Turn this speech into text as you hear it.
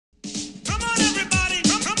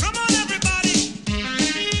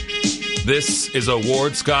This is a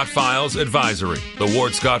Ward Scott Files advisory. The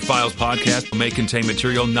Ward Scott Files podcast may contain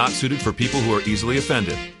material not suited for people who are easily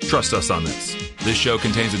offended. Trust us on this. This show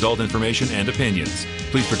contains adult information and opinions.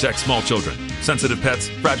 Please protect small children, sensitive pets,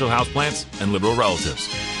 fragile houseplants, and liberal relatives.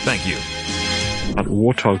 Thank you.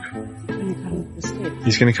 Warthog.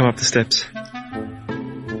 He's going to come up the steps.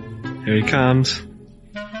 Here he comes.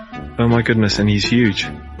 Oh my goodness, and he's huge.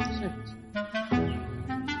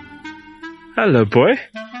 Hello, boy.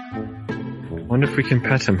 Wonder if we can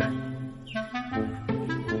pet him.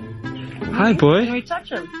 Hi, boy. Can we touch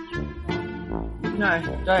him? No,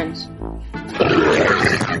 don't.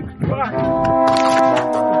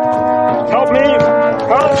 Help me!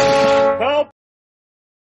 Help!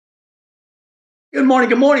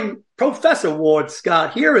 Good morning. Professor Ward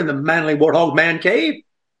Scott here in the Manly Warthog Man Cave.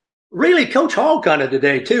 Really Coach Hog kind of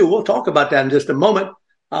today, too. We'll talk about that in just a moment.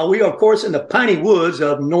 We are, of course, in the piney woods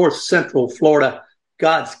of north central Florida,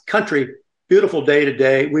 God's country. Beautiful day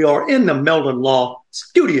today. We are in the Meldon Law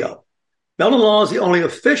studio. Meldon Law is the only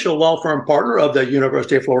official law firm partner of the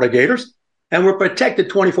University of Florida Gators, and we're protected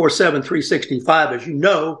 24/7, 365, as you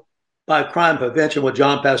know, by crime prevention with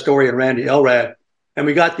John Pastore and Randy Elrad. And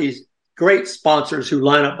we got these great sponsors who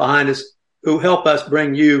line up behind us, who help us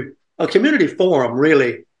bring you a community forum,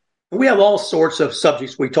 really. And we have all sorts of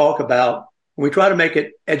subjects we talk about, and we try to make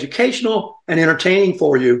it educational and entertaining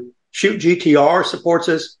for you. Shoot GTR supports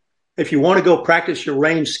us. If you want to go practice your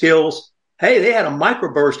range skills, hey, they had a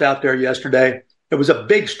microburst out there yesterday. It was a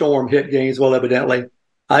big storm hit Gainesville, evidently.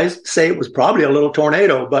 I say it was probably a little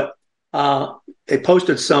tornado, but they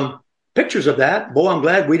posted some pictures of that. Boy, I'm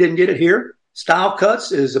glad we didn't get it here. Style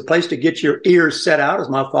Cuts is a place to get your ears set out, as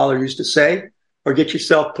my father used to say, or get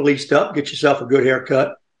yourself policed up, get yourself a good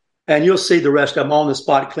haircut. And you'll see the rest of them on the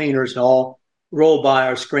spot cleaners and all roll by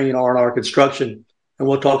our screen, R&R Construction. And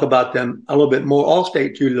we'll talk about them a little bit more.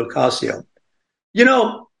 Allstate, Judy Locasio. You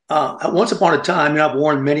know, once upon a time, I've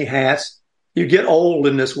worn many hats. You get old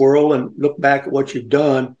in this world and look back at what you've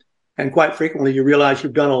done. And quite frequently, you realize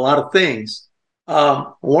you've done a lot of things.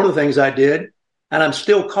 One of the things I did, and I'm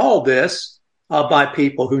still called this by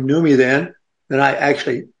people who knew me then, that I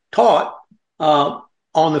actually taught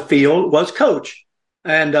on the field, was coach.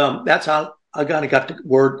 And that's how I kind of got the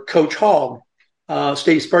word Coach Hog.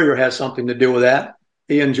 Steve Spurrier has something to do with that.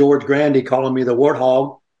 He and George Grandy calling me the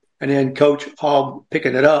Warthog, and then Coach Hog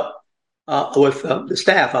picking it up with the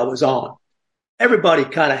staff I was on. Everybody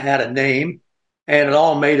kind of had a name, and it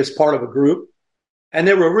all made us part of a group. And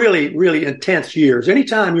they were really, really intense years.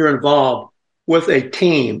 Anytime you're involved with a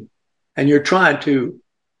team and you're trying to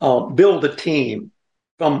build a team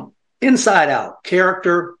from inside out,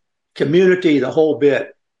 character, community, the whole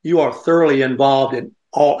bit, you are thoroughly involved in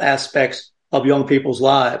all aspects of young people's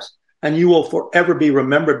lives. And you will forever be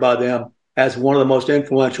remembered by them as one of the most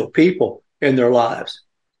influential people in their lives.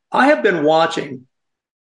 I have been watching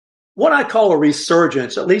what I call a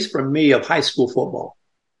resurgence, at least for me, of high school football,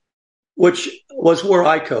 which was where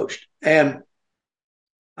I coached. And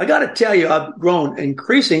I got to tell you, I've grown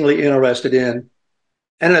increasingly interested in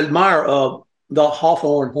and admire of the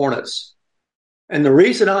Hawthorne Hornets. And the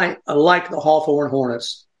reason I like the Hawthorne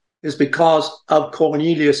Hornets is because of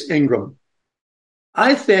Cornelius Ingram.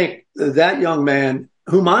 I think that young man,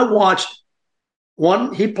 whom I watched,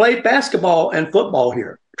 he played basketball and football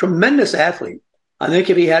here. Tremendous athlete. I think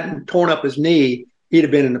if he hadn't torn up his knee, he'd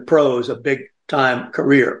have been in the pros, a big-time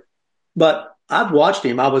career. But I've watched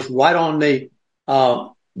him. I was right on the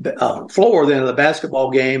floor then of the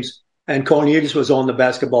basketball games, and Cornelius was on the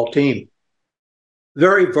basketball team.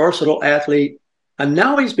 Very versatile athlete. And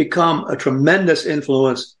now he's become a tremendous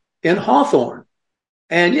influence in Hawthorne.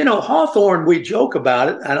 And, you know, Hawthorne, we joke about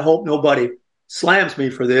it, and I hope nobody slams me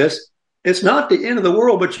for this. It's not the end of the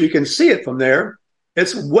world, but you can see it from there.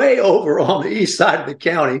 It's way over on the east side of the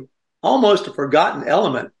county, almost a forgotten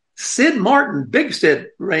element. Sid Martin, Big Sid,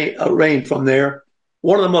 reigned from there,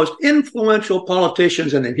 one of the most influential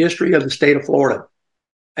politicians in the history of the state of Florida.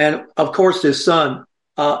 And, of course, his sons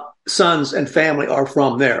and family are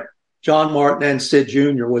from there. John Martin and Sid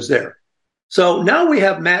Jr. was there. So now we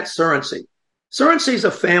have Matt Surrency. Surrency's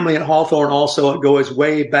a family in Hawthorne also. It goes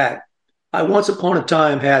way back. I once upon a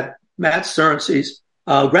time had Matt Surrency's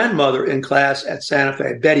grandmother in class at Santa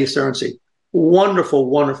Fe, Betty Surrency. Wonderful,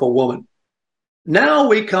 wonderful woman. Now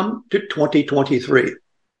we come to 2023.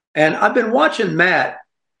 And I've been watching Matt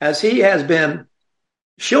as he has been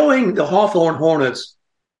showing the Hawthorne Hornets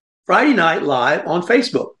Friday Night Live on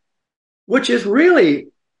Facebook, which is really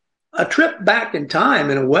a trip back in time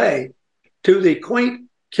in a way to the quaint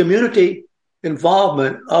community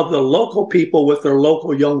involvement of the local people with their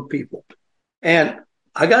local young people. And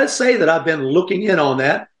I got to say that I've been looking in on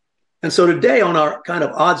that. And so today on our kind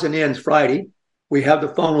of odds and ends Friday, we have the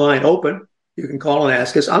phone line open. You can call and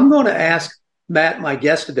ask us. I'm going to ask Matt, my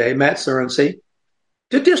guest today, Matt Surrency,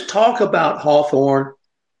 to just talk about Hawthorne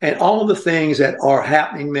and all of the things that are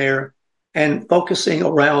happening there and focusing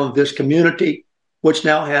around this community, which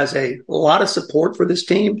now has a lot of support for this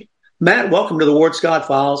team. Matt, welcome to the Ward Scott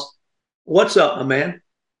Files. What's up, my man?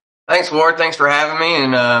 Thanks, Ward. Thanks for having me,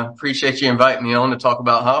 and appreciate you inviting me on to talk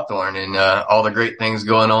about Hawthorne and all the great things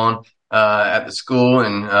going on at the school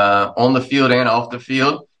and on the field and off the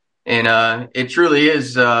field. And it truly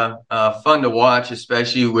is fun to watch,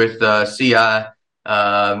 especially with CI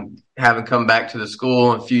having come back to the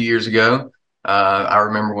school a few years ago. I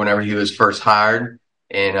remember whenever he was first hired,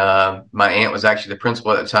 and my aunt was actually the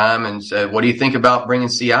principal at the time and said, "What do you think about bringing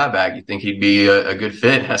CI back? You think he'd be a good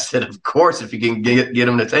fit?" I said, "Of course, if you can get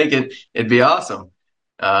him to take it, it'd be awesome."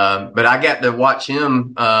 But I got to watch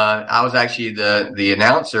him. I was actually the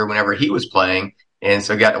announcer whenever he was playing. And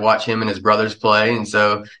so got to watch him and his brothers play. And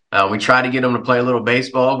so we tried to get him to play a little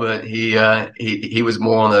baseball, but he was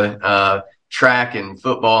more on the track and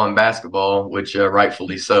football and basketball, which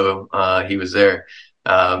rightfully so, he was there.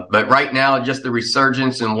 But right now, just the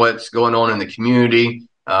resurgence and what's going on in the community,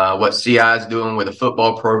 what CI is doing with the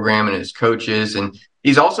football program and his coaches. And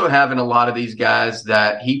he's also having a lot of these guys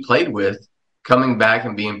that he played with coming back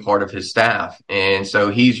and being part of his staff. And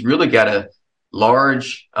so he's really got a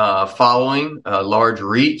large following, large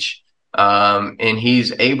reach, and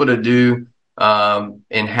he's able to do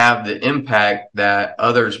and have the impact that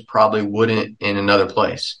others probably wouldn't in another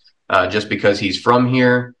place. Just because he's from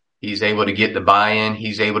here, he's able to get the buy-in.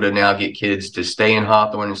 He's able to now get kids to stay in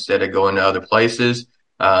Hawthorne instead of going to other places.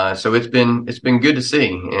 So it's been good to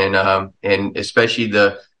see, and especially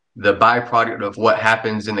the byproduct of what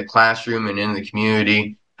happens in the classroom and in the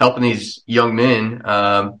community, helping these young men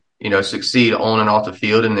succeed on and off the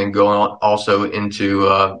field, and then go on also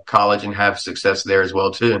into college and have success there as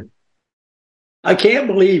well too. I can't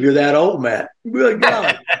believe you're that old, Matt. Good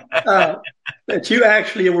God. That you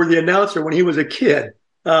actually were the announcer when he was a kid.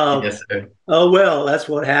 Yes, sir. Oh, well, that's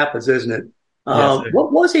what happens, isn't it? Yes,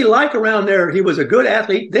 what was he like around there? He was a good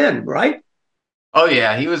athlete then, right? Oh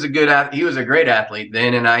yeah, he was a great athlete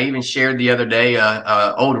then, and I even shared the other day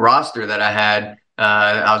a old roster that I had.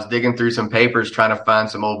 I was digging through some papers trying to find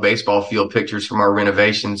some old baseball field pictures from our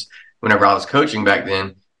renovations whenever I was coaching back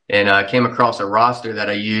then. And I came across a roster that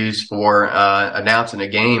I used for announcing a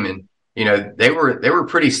game. And, they were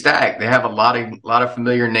pretty stacked. They have a lot of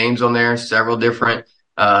familiar names on there, several different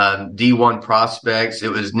D1 prospects.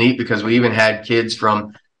 It was neat because we even had kids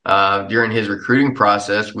from during his recruiting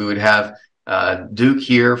process. We would have Duke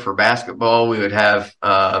here for basketball. We would have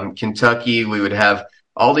Kentucky. We would have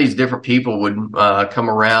all these different people would come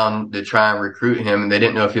around to try and recruit him, and they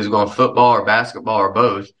didn't know if he was going football or basketball or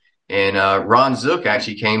both. And Ron Zook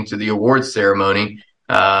actually came to the awards ceremony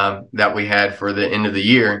that we had for the end of the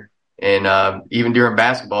year. And even during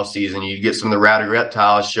basketball season, you get some of the Rowdy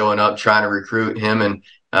Reptiles showing up trying to recruit him, and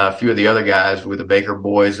a few of the other guys with the Baker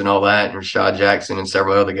boys and all that, and Rashad Jackson and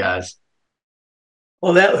several other guys.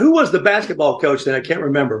 Well, who was the basketball coach then? I can't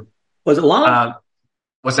remember. Was it Lon?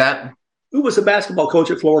 What's that? Who was the basketball coach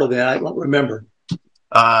at Florida then? I don't remember.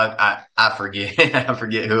 I forget. I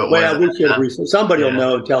forget who it was. Well, we should research. Somebody will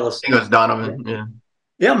know and tell us. I think it was Donovan. Yeah.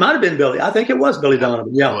 Yeah, it might have been Billy. I think it was Billy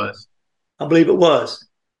Donovan. Yeah, it was. I believe it was.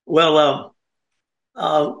 Well,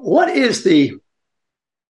 how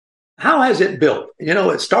has it built?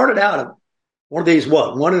 It started out of one of these,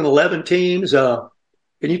 1 in 11 teams. Can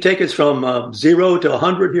you take us from 0 to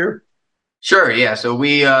 100 here? Sure. Yeah. So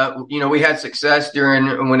we had success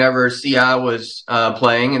during whenever CI was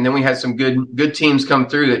playing, and then we had some good teams come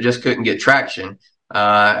through that just couldn't get traction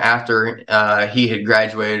after he had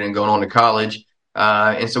graduated and gone on to college.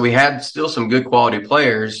 And so we had still some good quality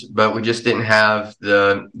players, but we just didn't have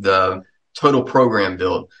the total program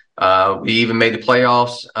built. We even made the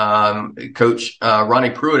playoffs. Coach Ronnie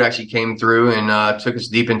Pruitt actually came through and took us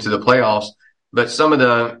deep into the playoffs. But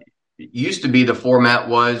used to be the format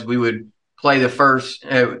was we would play the first,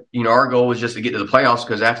 our goal was just to get to the playoffs,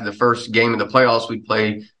 because after the first game of the playoffs, we'd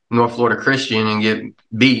play North Florida Christian and get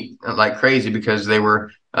beat like crazy because they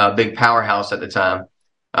were a big powerhouse at the time,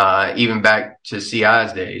 even back to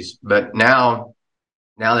CI's days. But now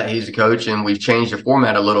that he's the coach and we've changed the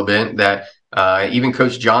format a little bit, that even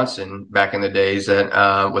Coach Johnson back in the days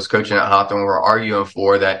that was coaching at Hawthorne were arguing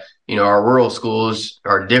for that, our rural schools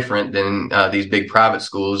are different than these big private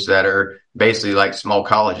schools that are basically like small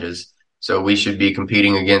colleges. So we should be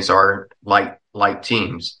competing against our like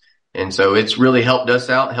teams. And so it's really helped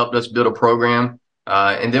us out, helped us build a program.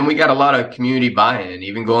 And then we got a lot of community buy-in,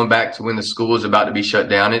 even going back to when the school was about to be shut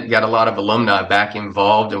down. It got a lot of alumni back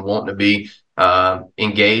involved and wanting to be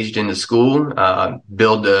engaged in the school,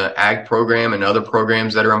 build the ag program and other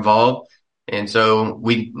programs that are involved. And so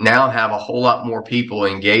we now have a whole lot more people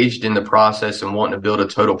engaged in the process and wanting to build a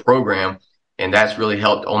total program. And that's really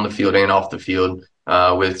helped on the field and off the field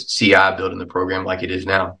with CI building the program like it is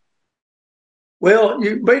now. Well,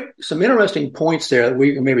 you make some interesting points there that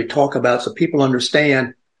we can maybe talk about so people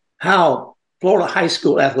understand how Florida High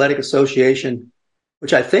School Athletic Association,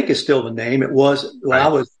 which I think is still the name, it was when I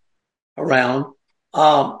was around,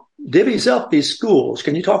 divvies up these schools.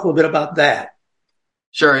 Can you talk a little bit about that?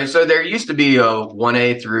 Sure. So there used to be a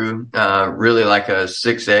 1A through really like a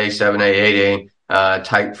 6A, 7A, 8A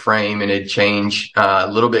type frame, and it'd change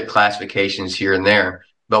a little bit classifications here and there.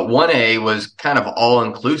 But 1A was kind of all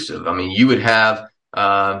inclusive. I mean, you would have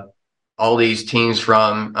all these teams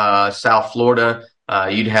from South Florida.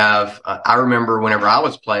 You'd have, I remember whenever I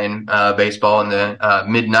was playing baseball in the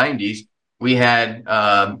mid 90s, we had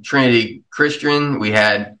Trinity Christian, we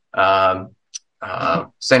had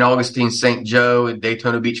St. Augustine, St. Joe,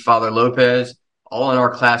 Daytona Beach, Father Lopez, all in our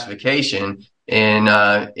classification.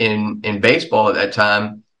 And in baseball at that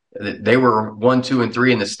time, they were 1, 2, and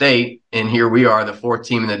 3 in the state. And here we are, the 4th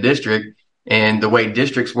team in the district. And the way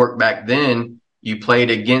districts worked back then, you played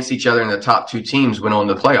against each other and the top 2 teams went on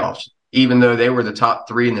to the playoffs. Even though they were the top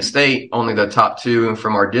 3 in the state, only the top 2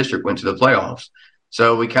 from our district went to the playoffs.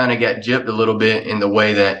 So we kind of got gypped a little bit in the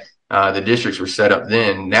way that the districts were set up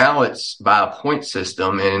then. Now it's by a point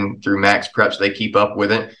system, and through max preps, they keep up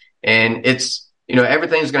with it. And it's,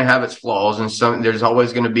 everything's going to have its flaws, and there's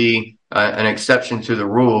always going to be an exception to the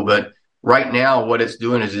rule. But right now, what it's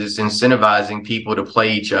doing is it's incentivizing people to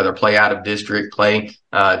play each other, play out of district, play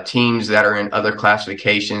teams that are in other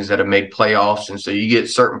classifications that have made playoffs. And so you get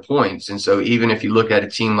certain points. And so even if you look at a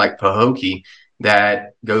team like Pahokee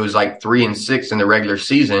that goes like 3-6 in the regular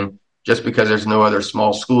season, just because there's no other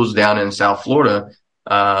small schools down in South Florida,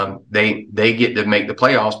 they get to make the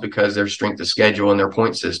playoffs because their strength of schedule and their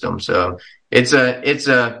point system. So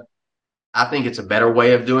I think it's a better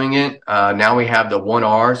way of doing it. Now we have the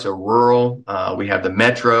 1R, so rural, we have the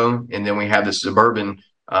metro, and then we have the suburban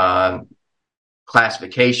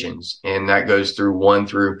classifications, and that goes through 1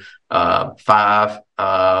 through 5,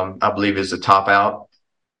 I believe is the top out.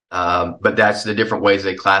 But that's the different ways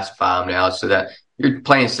they classify them now, so that you're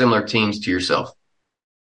playing similar teams to yourself.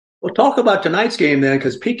 Well, talk about tonight's game then,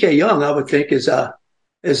 because PK Young, I would think, is a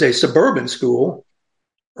suburban school,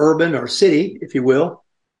 urban or city, if you will.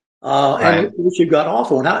 Right. And what you've got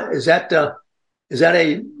Hawthorne. Is that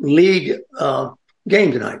a league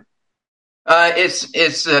game tonight?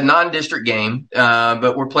 It's a non-district game,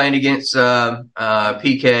 but we're playing against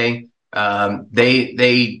PK.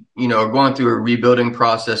 They are going through a rebuilding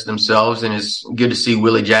process themselves, and it's good to see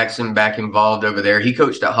Willie Jackson back involved over there. He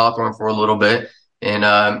coached at Hawthorne for a little bit,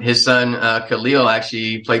 and his son Khalil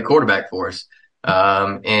actually played quarterback for us,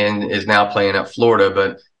 and is now playing at Florida.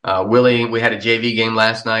 But Willie, we had a JV game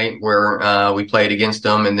last night where we played against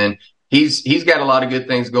him, and then he's got a lot of good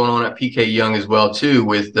things going on at PK Young as well too,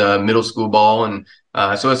 with middle school ball, and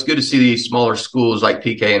so it's good to see these smaller schools like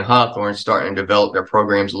PK and Hawthorne starting to develop their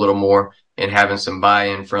programs a little more and having some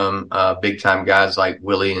buy-in from big time guys like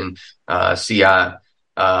Willie and CI.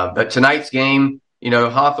 But tonight's game,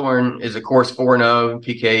 Hawthorne is of course 4-0,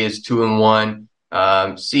 PK is 2-1.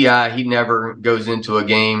 CI, he never goes into a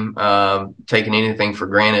game taking anything for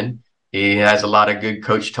granted. He has a lot of good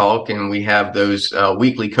coach talk, and we have those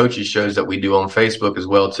weekly coaches shows that we do on Facebook as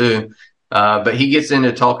well too. But he gets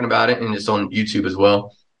into talking about it, and it's on YouTube as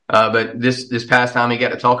well. But this past time he got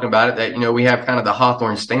to talking about it, that we have kind of the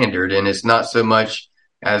Hawthorne standard, and it's not so much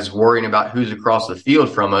as worrying about who's across the field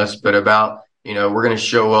from us, but about we're going to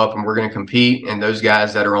show up and we're going to compete, and those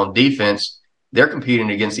guys that are on defense, they're competing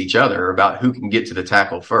against each other about who can get to the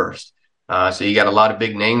tackle first. So you got a lot of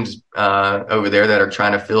big names over there that are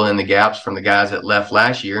trying to fill in the gaps from the guys that left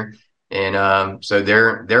last year. And so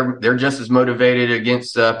they're just as motivated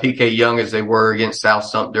against PK Young as they were against South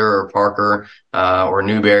Sumter or Parker or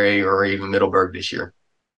Newberry or even Middleburg this year.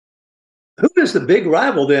 Who is the big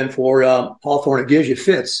rival then for Hawthorne? It gives you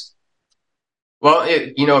fits. Well,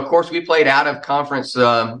 of course, we played out of conference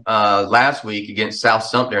last week against South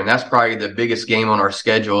Sumter, and that's probably the biggest game on our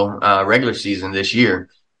schedule regular season this year.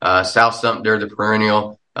 South Sumter, the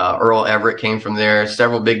perennial, Earl Everett came from there.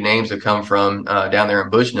 Several big names have come from down there in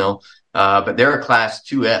Bushnell, but they're a Class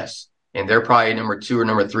 2S, and they're probably number 2 or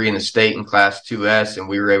number 3 in the state in Class 2S, and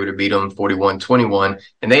we were able to beat them 41-21.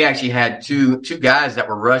 And they actually had two guys that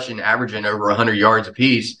were rushing, averaging over 100 yards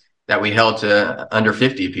apiece that we held to under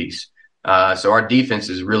 50 apiece. So our defense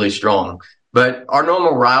is really strong. But our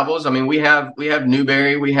normal rivals, I mean, we have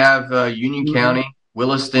Newberry, we have Union County,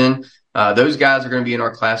 Williston. Those guys are going to be in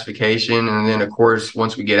our classification. And then, of course,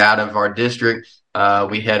 once we get out of our district,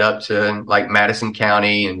 we head up to like Madison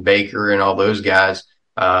County and Baker and all those guys.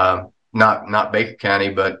 Not Baker County,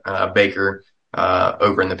 but Baker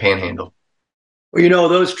over in the Panhandle. Well,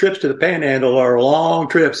 those trips to the Panhandle are long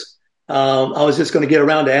trips. I was just going to get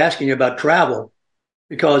around to asking you about travel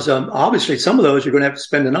because obviously some of those you're going to have to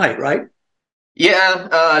spend the night, right?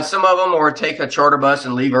 Yeah, some of them, or take a charter bus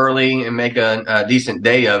and leave early and make a decent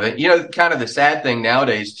day of it. Kind of the sad thing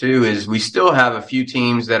nowadays, too, is we still have a few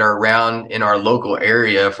teams that are around in our local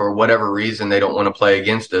area for whatever reason they don't want to play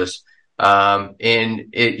against us. And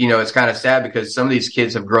it's kind of sad because some of these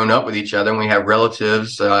kids have grown up with each other and we have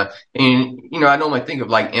relatives. I normally think of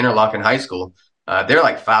like Interlochen High School. They're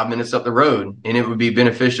like 5 minutes up the road, and it would be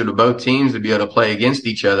beneficial to both teams to be able to play against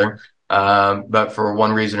each other. But for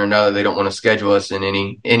one reason or another, they don't want to schedule us in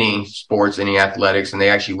any sports, any athletics. And they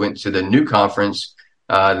actually went to the new conference.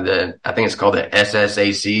 I think it's called the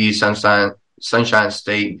SSAC, Sunshine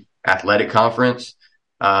State Athletic Conference,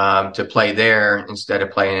 to play there instead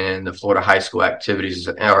of playing in the Florida High School Activities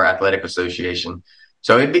or Athletic Association.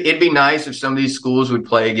 So it'd be nice if some of these schools would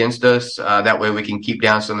play against us. That way we can keep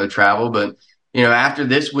down some of the travel. But, after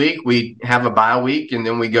this week, we have a bye week, and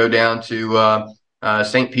then we go down to,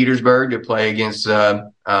 St. Petersburg to play against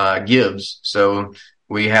Gibbs. So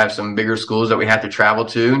we have some bigger schools that we have to travel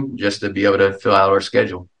to just to be able to fill out our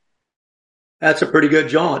schedule. That's a pretty good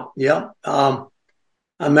jaunt. Yeah. I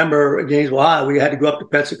remember at Gainesville High, we had to go up to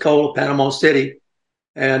Pensacola, Panama City,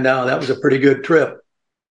 and that was a pretty good trip.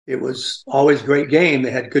 It was always a great game.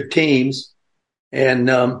 They had good teams. And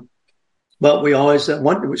but we always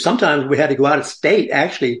sometimes we had to go out of state,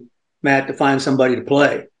 actually, Matt, to find somebody to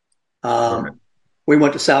play. We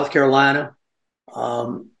went to South Carolina,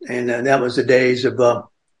 and that was the days of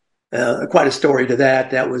quite a story to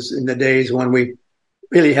that. That was in the days when we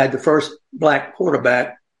really had the first black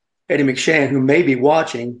quarterback, Eddie McShann, who may be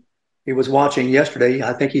watching. He was watching yesterday.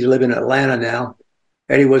 I think he's living in Atlanta now.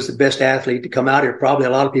 Eddie was the best athlete to come out here. Probably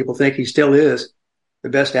a lot of people think he still is the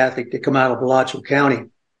best athlete to come out of Alachua County.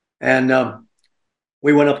 And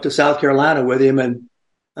we went up to South Carolina with him, and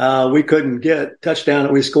we couldn't get a touchdown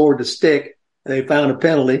that we scored to stick. They found a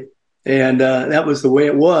penalty, and that was the way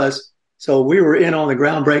it was. So we were in on the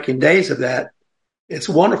groundbreaking days of that. It's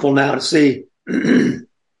wonderful now to see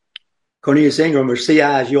Cornelius Ingram, or CI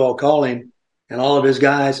as you all call him, and all of his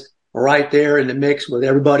guys are right there in the mix with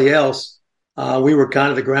everybody else. We were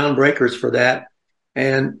kind of the groundbreakers for that,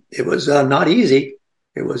 and it was not easy.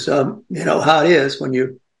 It was, how it is when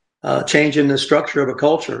you changing the structure of a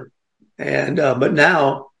culture, and but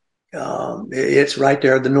now it's right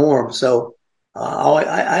there, the norm. So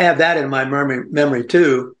I have that in my memory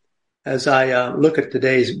too, as I look at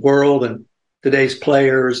today's world and today's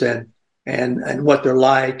players and what they're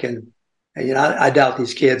like. And I doubt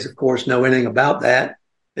these kids, of course, know anything about that.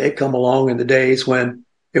 They come along in the days when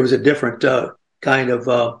it was a different kind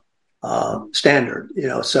of standard,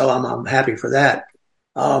 so I'm happy for that.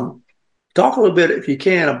 Talk a little bit, if you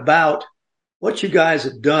can, about what you guys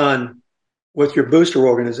have done with your booster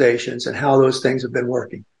organizations and how those things have been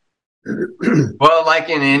working. Well, like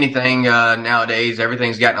in anything nowadays,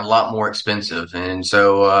 everything's gotten a lot more expensive, and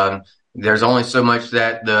so there's only so much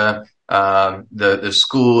that the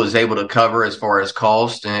school is able to cover as far as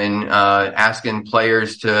cost, and asking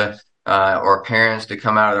players to or parents to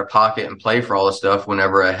come out of their pocket and pay for all this stuff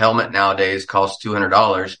whenever a helmet nowadays costs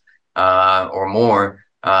 $200 or more.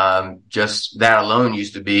 Just that alone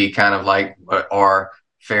used to be kind of like our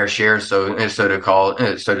fair share, so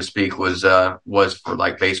to speak, was for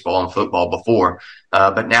like baseball and football before.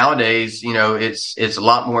 But nowadays, it's a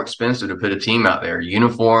lot more expensive to put a team out there.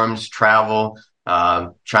 Uniforms, travel,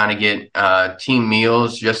 trying to get team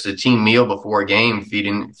meals. Just a team meal before a game,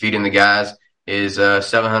 feeding the guys is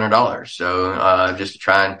 $700. So just to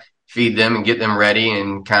try and feed them and get them ready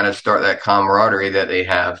and kind of start that camaraderie that they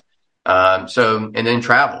have. And then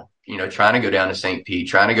travel, trying to go down to St. Pete,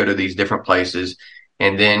 trying to go to these different places.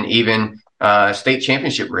 And then even state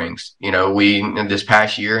championship rings. We this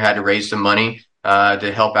past year had to raise some money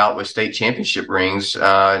to help out with state championship rings,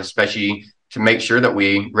 especially to make sure that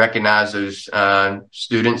we recognize those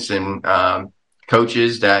students and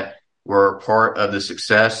coaches that were part of the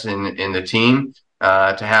success in the team,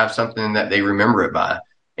 to have something that they remember it by.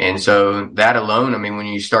 And so that alone, I mean, when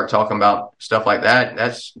you start talking about stuff like that,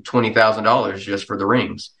 that's $20,000 just for the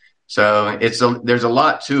rings. So there's a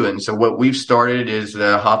lot to it. And so what we've started is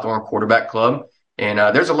the Hawthorne Quarterback Club. And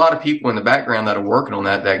there's a lot of people in the background that are working on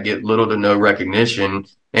that get little to no recognition.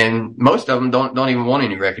 And most of them don't even want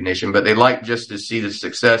any recognition, but they like just to see the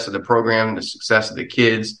success of the program, the success of the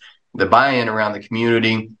kids, the buy-in around the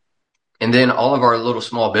community, and then all of our little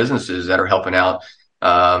small businesses that are helping out.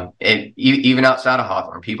 And even outside of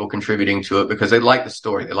Hawthorne, people contributing to it because they like the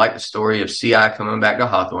story. They like the story of CI coming back to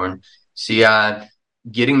Hawthorne, CI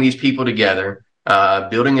getting these people together,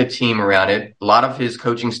 building a team around it. A lot of his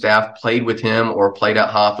coaching staff played with him or played at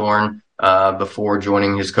Hawthorne before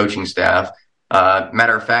joining his coaching staff.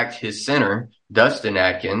 Matter of fact, his center, Dustin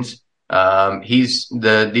Atkins, he's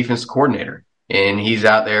the defense coordinator. And he's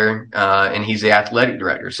out there, and he's the athletic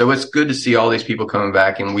director. So it's good to see all these people coming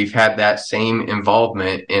back. And we've had that same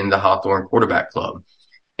involvement in the Hawthorne Quarterback Club.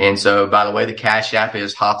 And so, by the way, the Cash App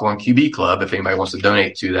is Hawthorne QB Club if anybody wants to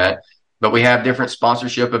donate to that. But we have different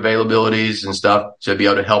sponsorship availabilities and stuff to be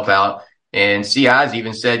able to help out. And CI's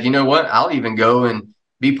even said, you know what, I'll even go and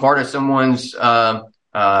be part of someone's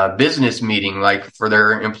business meeting, like for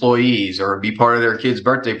their employees, or be part of their kids'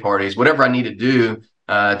 birthday parties, whatever I need to do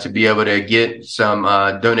to be able to get some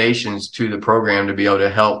donations to the program to be able to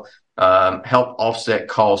help offset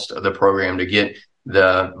cost of the program, to get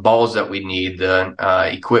the balls that we need, the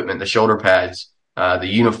equipment, the shoulder pads, the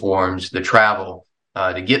uniforms, the travel,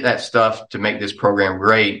 to get that stuff to make this program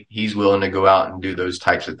great. He's willing to go out and do those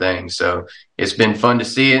types of things. So it's been fun to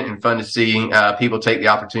see it, and fun to see people take the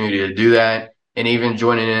opportunity to do that, and even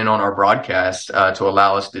joining in on our broadcast to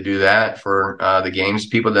allow us to do that for the games.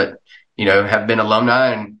 People that have been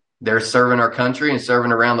alumni and they're serving our country and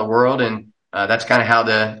serving around the world. And that's kind of how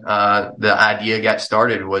the idea got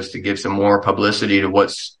started, was to give some more publicity to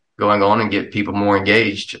what's going on and get people more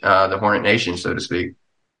engaged, the Hornet Nation, so to speak.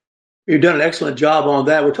 You've done an excellent job on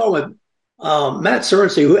that. We're talking with Matt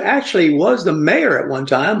Surrency, who actually was the mayor at one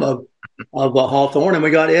time of Hawthorne. And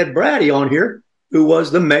we got Ed Brady on here, who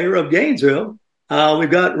was the mayor of Gainesville.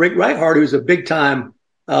 We've got Rick Reichardt, who's a big-time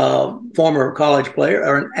former college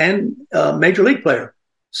player and major league player.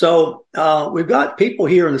 So we've got people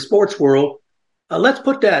here in the sports world. Let's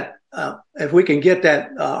put that, if we can get that,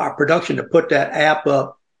 our production to put that app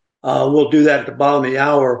up, we'll do that at the bottom of the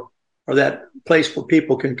hour, or that place where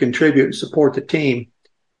people can contribute and support the team.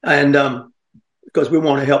 And because we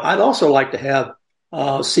want to help. I'd also like to have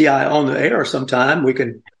CI on the air sometime. We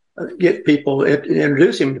can get people,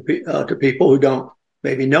 introduce him to people who don't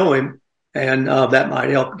maybe know him. And that might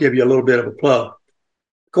help give you a little bit of a plug.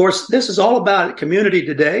 Of course, this is all about community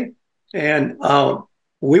today. And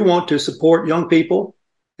we want to support young people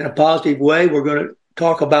in a positive way. We're going to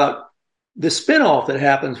talk about the spinoff that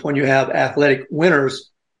happens when you have athletic winners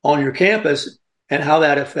on your campus, and how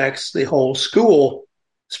that affects the whole school,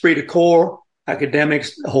 esprit de corps,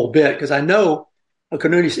 academics, the whole bit. Because I know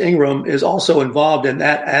Cornelius Ingram is also involved in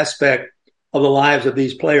that aspect of the lives of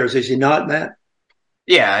these players. Is he not, Matt?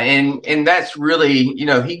 Yeah, and that's really,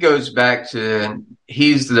 he goes back to,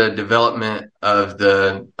 he's the development of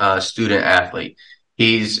the student athlete.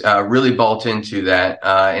 He's really bought into that.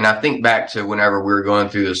 And I think back to whenever we were going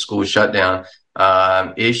through the school shutdown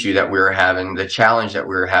issue that we were having, the challenge that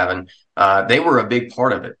we were having, they were a big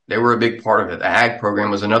part of it. They were a big part of it. The ag program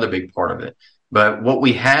was another big part of it. But what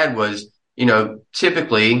we had was,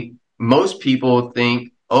 typically most people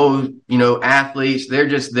think, athletes, they're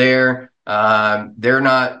just there. They're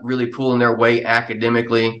not really pulling their weight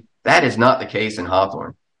academically. That is not the case in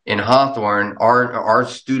Hawthorne. In Hawthorne, our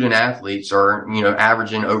student athletes are,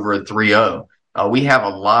 averaging over a 3.0. We have a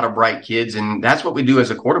lot of bright kids, and that's what we do as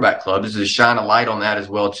a quarterback club, is to shine a light on that as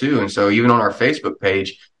well, too. And so even on our Facebook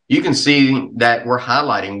page, you can see that we're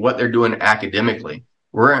highlighting what they're doing academically.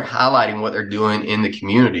 We're highlighting what they're doing in the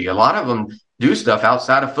community. A lot of them do stuff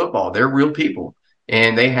outside of football. They're real people,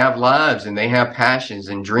 and they have lives, and they have passions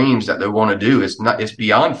and dreams that they want to do. It's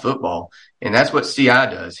beyond football. And that's what CI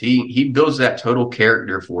does. He builds that total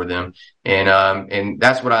character for them. And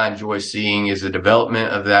that's what I enjoy seeing, is the development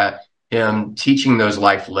of that, him teaching those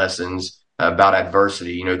life lessons about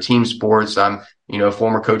adversity. Team sports, I'm, a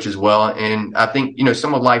former coach as well. And I think,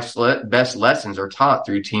 some of life's best lessons are taught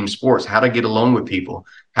through team sports, how to get along with people,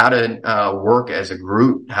 how to work as a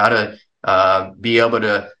group, how to be able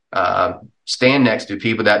to stand next to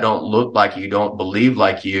people that don't look like you, don't believe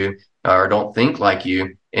like you, or don't think like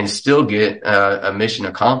you, and still get a mission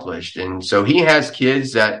accomplished. And so he has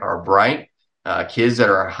kids that are bright, kids that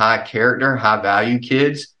are high character, high value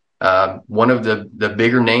kids. One of the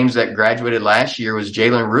bigger names that graduated last year was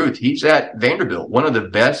Jalen Ruth. He's at Vanderbilt, one of the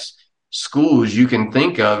best schools you can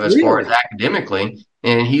think of as far as academically.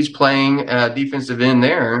 And he's playing defensive end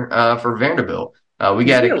there for Vanderbilt. We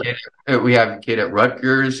have a kid at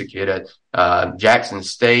Rutgers, a kid at Jackson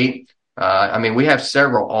State. We have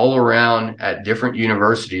several all around at different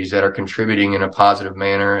universities that are contributing in a positive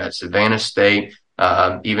manner at Savannah State,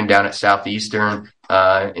 even down at Southeastern,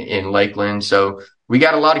 in Lakeland. So we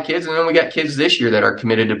got a lot of kids, and then we got kids this year that are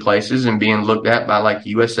committed to places and being looked at by like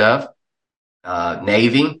USF,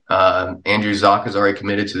 Navy. Andrew Zock is already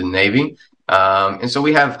committed to the Navy. And so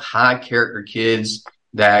we have high character kids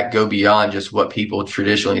that go beyond just what people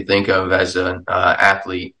traditionally think of as an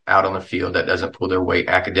athlete out on the field that doesn't pull their weight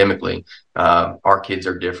academically. Our kids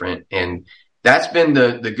are different. And that's been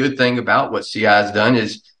the good thing about what CI has done,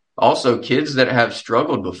 is also kids that have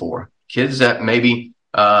struggled before, kids that maybe,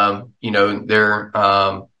 they're,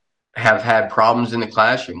 have had problems in the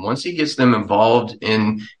classroom. Once he gets them involved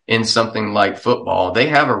in something like football, they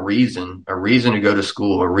have a reason to go to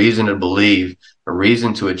school, a reason to believe, a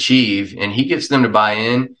reason to achieve, and he gets them to buy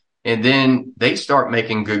in, and then they start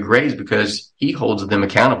making good grades because he holds them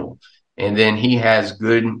accountable. And then he has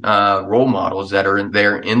good role models that are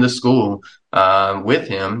there in the school with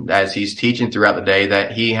him as he's teaching throughout the day,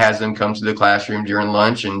 that he has them come to the classroom during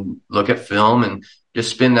lunch and look at film and just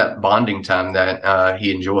spend that bonding time that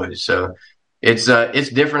he enjoys. So it's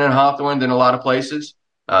different in Hawthorne than a lot of places.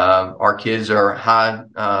 Our kids are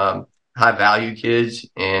high value kids,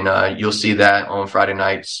 and you'll see that on Friday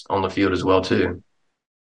nights on the field as well too.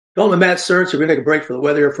 Calling Matt Surrency, we're going to take a break for the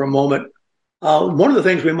weather here for a moment. One of the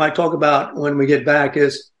things we might talk about when we get back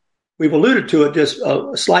is, we've alluded to it just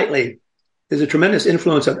slightly, is a tremendous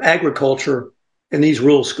influence of agriculture in these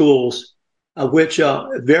rural schools, which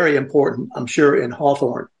very important, I'm sure, in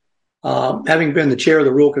Hawthorne. Having been the chair of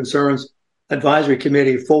the Rural Concerns Advisory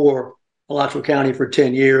Committee for Alachua County for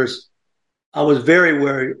 10 years, I was very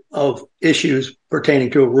wary of issues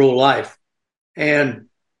pertaining to a rural life. And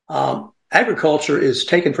agriculture is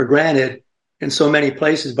taken for granted in so many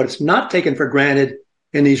places, but it's not taken for granted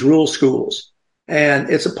in these rural schools. And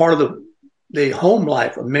it's a part of the home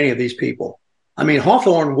life of many of these people. I mean,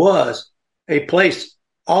 Hawthorne was a place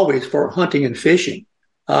always for hunting and fishing,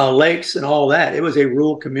 lakes and all that. It was a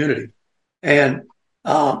rural community. And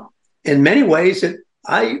in many ways,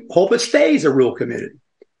 I hope it stays a rural community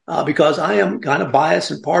because I am kind of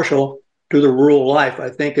biased and partial to the rural life. I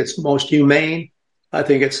think it's most humane. I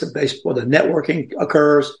think it's the base where the networking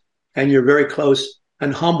occurs, and you're very close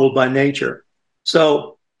and humbled by nature.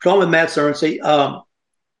 So, Sean with Matt Surrency,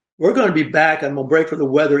 we're going to be back, and we'll break for the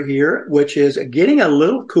weather here, which is getting a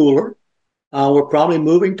little cooler. We're probably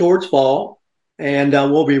moving towards fall, and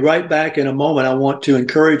we'll be right back in a moment. I want to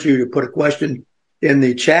encourage you to put a question in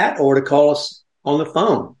the chat or to call us on the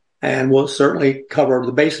phone, and we'll certainly cover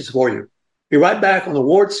the bases for you. Be right back on the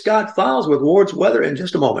Ward Scott Files with Ward's Weather in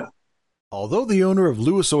just a moment. Although the owner of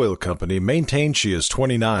Lewis Oil Company maintains she is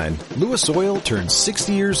 29, Lewis Oil turns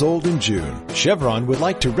 60 years old in June. Chevron would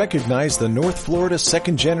like to recognize the North Florida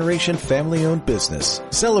second-generation family-owned business,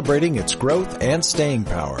 celebrating its growth and staying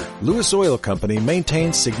power. Lewis Oil Company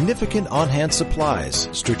maintains significant on-hand supplies,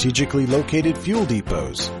 strategically located fuel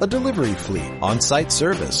depots, a delivery fleet, on-site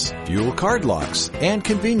service, fuel card locks, and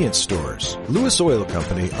convenience stores. Lewis Oil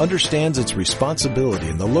Company understands its responsibility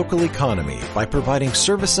in the local economy by providing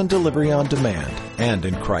service and delivery on demand and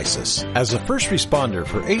in crisis. As a first responder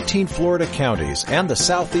for 18 Florida counties and the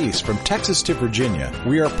Southeast from Texas to Virginia,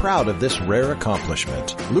 we are proud of this rare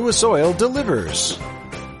accomplishment. Lewis Oil delivers.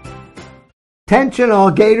 Attention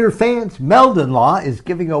all Gator fans, Meldon Law is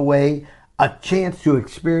giving away a chance to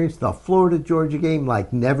experience the Florida-Georgia game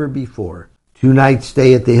like never before. 2-night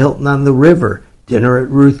stay at the Hilton on the River, dinner at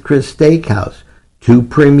Ruth Chris Steakhouse, 2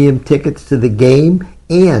 premium tickets to the game,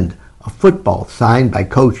 and a football signed by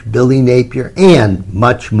Coach Billy Napier, and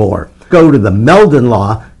much more. Go to the Meldon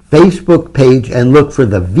Law Facebook page and look for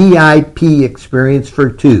the VIP experience for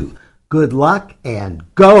 2. Good luck and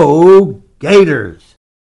go Gators!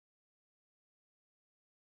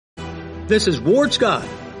 This is Ward Scott,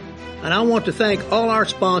 and I want to thank all our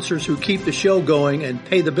sponsors who keep the show going and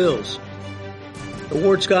pay the bills. The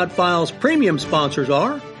Ward Scott Files premium sponsors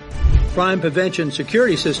are Crime Prevention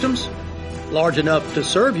Security Systems, large enough to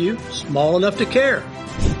serve you, small enough to care.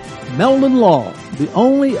 Meldon Law, the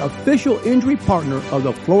only official injury partner of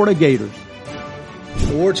the Florida Gators.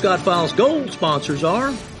 The Ward Scott Files Gold sponsors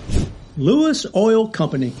are Lewis Oil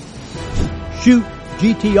Company, Shoot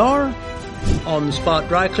GTR, On the Spot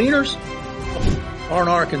Dry Cleaners,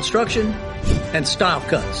 R&R Construction, and Style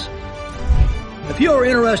Cuts. If you are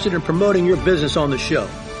interested in promoting your business on the show,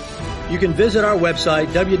 you can visit our website,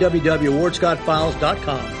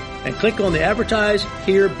 www.wardscottfiles.com. and click on the Advertise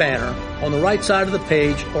Here banner on the right side of the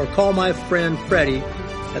page, or call my friend Freddie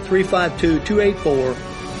at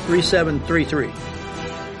 352-284-3733.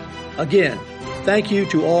 Again, thank you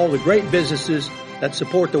to all the great businesses that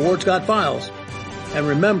support the Ward Scott Files. And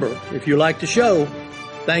remember, if you like the show,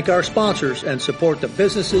 thank our sponsors and support the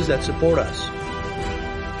businesses that support us.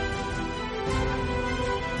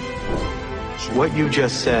 What you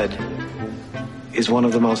just said is one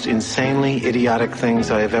of the most insanely idiotic things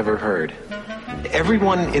I have ever heard.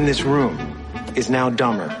 Everyone in this room is now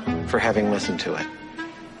dumber for having listened to it.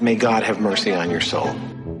 May God have mercy on your soul.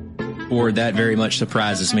 Or that very much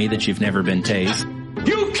surprises me that you've never been tased.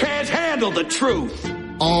 You can't handle the truth.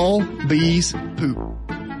 All bees poop.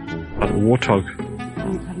 A warthog.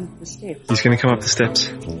 He's going to come up the steps.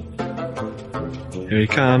 Here he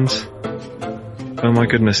comes. Oh my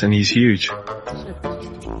goodness, and he's huge.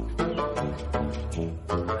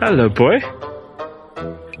 Hello, boy.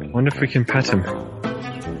 I wonder if we can pet him.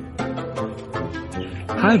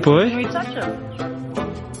 Hi, boy. Can we touch him?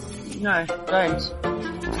 No, don't.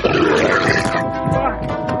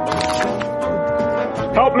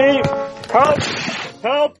 Help me! Help!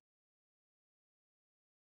 Help!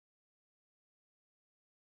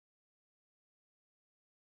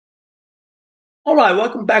 All right,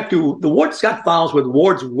 welcome back to the Ward Scott Files with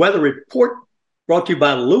Ward's Weather Report, brought to you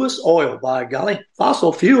by Lewis Oil. By golly,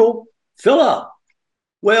 fossil fuel, fill up.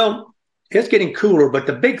 Well, it's getting cooler, but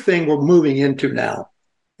the big thing we're moving into now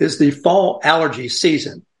is the fall allergy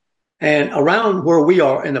season. And around where we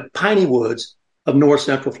are in the piney woods of north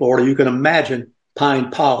central Florida, you can imagine pine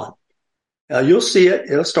pollen. You'll see it.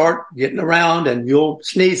 It'll start getting around and you'll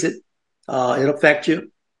sneeze it. It'll affect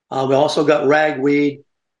you. We also got ragweed.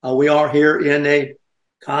 We are here in a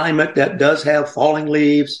climate that does have falling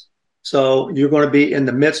leaves. So you're going to be in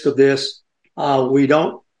the midst of this. We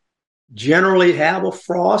don't generally have a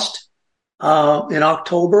frost in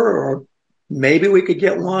October, or maybe we could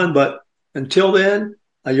get one. But until then,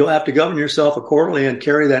 you'll have to govern yourself accordingly and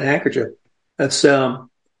carry that handkerchief. That's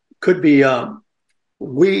could be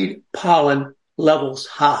weed pollen levels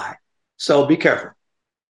high. So be careful.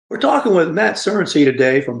 We're talking with Matt Surrency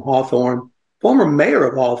today from Hawthorne, former mayor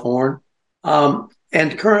of Hawthorne,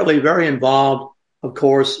 and currently very involved, of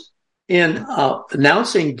course, in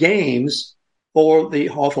announcing games for the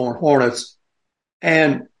Hawthorne Hornets,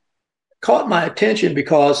 and caught my attention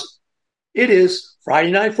because it is Friday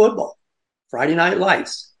night football, Friday night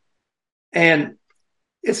lights. And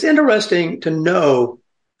it's interesting to know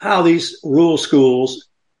how these rural schools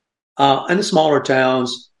in the smaller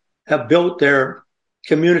towns have built their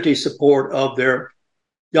community support of their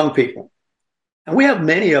young people. And we have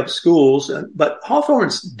many of schools, but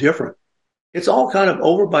Hawthorne's different. It's all kind of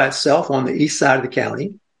over by itself on the east side of the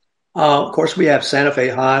county. Of course, we have Santa Fe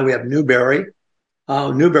High. We have Newberry.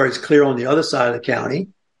 Newberry's clear on the other side of the county.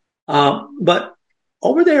 But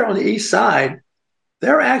over there on the east side,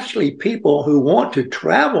 there are actually people who want to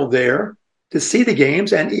travel there to see the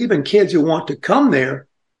games, and even kids who want to come there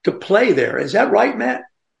to play there. Is that right, Matt?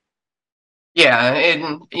 Yeah,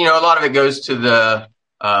 and a lot of it goes to the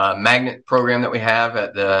magnet program that we have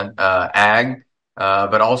at the ag,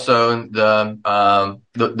 but also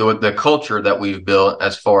the culture that we've built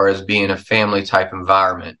as far as being a family type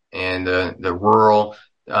environment, and the rural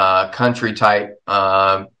country type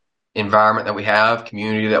environment that we have,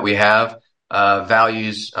 community that we have,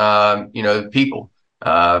 values people,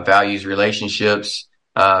 values relationships,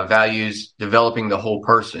 values developing the whole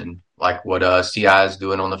person, like what CI is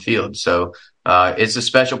doing on the field. So it's a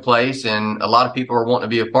special place, and a lot of people are wanting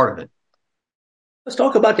to be a part of it. Let's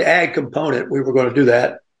talk about the ag component. We were going to do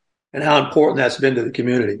that and how important that's been to the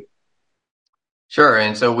community. Sure.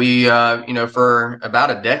 And so we, for about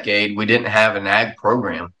a decade, we didn't have an ag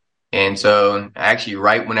program. And so actually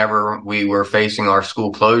right whenever we were facing our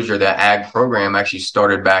school closure, the ag program actually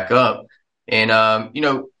started back up. And,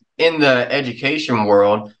 in the education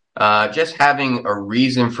world, just having a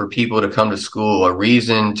reason for people to come to school, a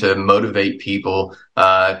reason to motivate people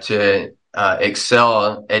to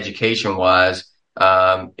excel education wise,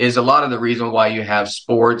 is a lot of the reason why you have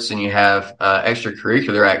sports and you have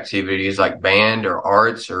extracurricular activities like band or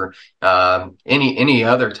arts or any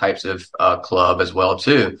other types of club as well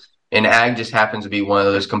too. And ag just happens to be one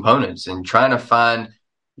of those components. And trying to find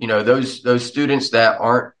those students that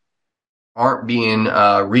aren't being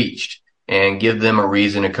reached, and give them a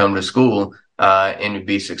reason to come to school and to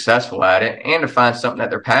be successful at it, and to find something that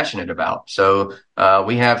they're passionate about. So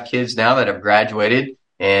we have kids now that have graduated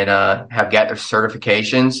and have got their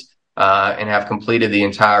certifications and have completed the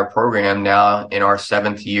entire program now in our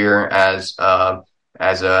 7th year as a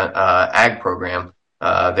ag program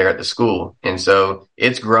there at the school. And so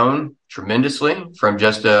it's grown tremendously from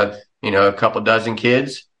just a couple dozen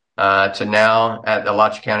kids to now at the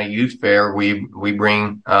Alachua County Youth Fair, we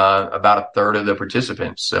bring about a third of the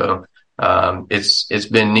participants. So it's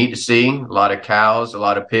been neat to see a lot of cows, a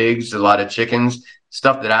lot of pigs, a lot of chickens,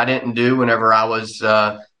 stuff that I didn't do whenever I was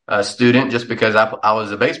a student, just because I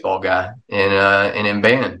was a baseball guy and in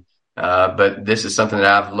band. But this is something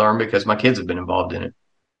that I've learned because my kids have been involved in it.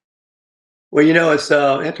 Well, it's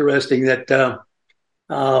interesting that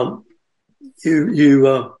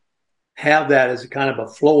you have that as a kind of a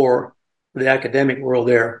floor for the academic world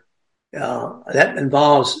there. That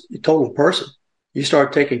involves the total person. You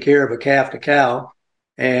start taking care of a calf to cow,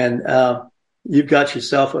 and you've got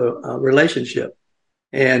yourself a relationship.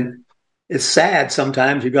 And it's sad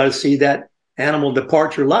sometimes you've got to see that animal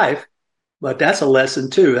depart your life, but that's a lesson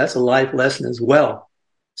too. That's a life lesson as well.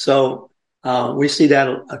 So we see that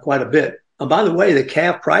quite a bit. And by the way, the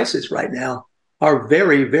calf prices right now are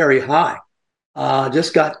very, very high.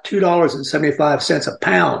 Just got $2.75 a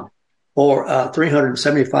pound for a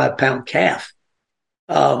 375-pound calf,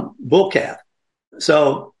 bull calf.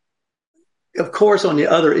 So, of course, on the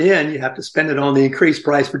other end, you have to spend it on the increased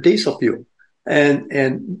price for diesel fuel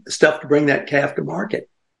and stuff to bring that calf to market.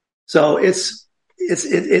 So there's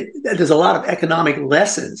a lot of economic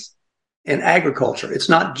lessons in agriculture. It's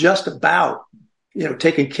not just about,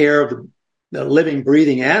 taking care of the living,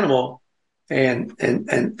 breathing animal and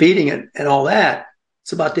feeding it and all that.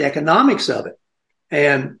 It's about the economics of it.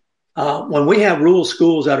 And when we have rural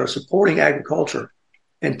schools that are supporting agriculture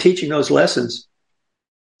and teaching those lessons,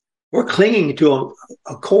 we're clinging to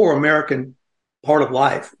a core American part of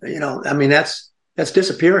life. That's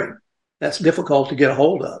disappearing. That's difficult to get a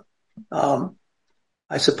hold of.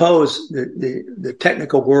 I suppose the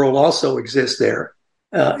technical world also exists there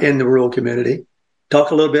in the rural community.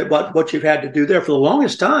 Talk a little bit about what you've had to do there. For the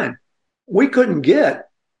longest time, we couldn't get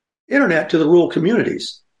internet to the rural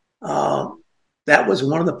communities. That was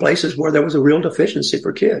one of the places where there was a real deficiency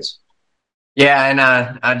for kids. Yeah, and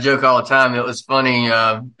I joke all the time. It was funny,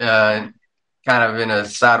 kind of in a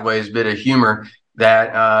sideways bit of humor,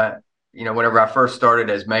 that whenever I first started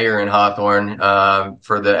as mayor in Hawthorne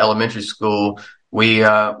for the elementary school, we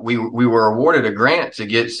were awarded a grant to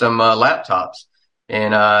get some laptops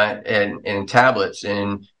and tablets,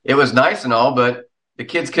 and it was nice and all, but the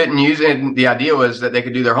kids couldn't use it. And the idea was that they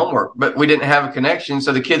could do their homework, but we didn't have a connection,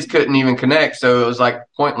 so the kids couldn't even connect. So it was like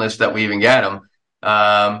pointless that we even got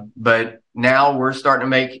them. But now we're starting to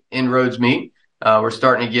make inroads meet. We're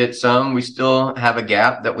starting to get some. We still have a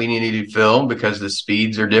gap that we need to fill because the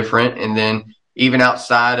speeds are different. And then even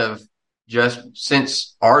outside of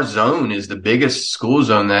since our zone is the biggest school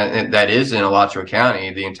zone that is in Alachua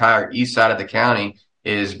County, the entire east side of the county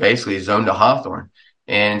is basically zoned to Hawthorne.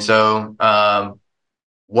 And so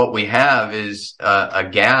what we have is a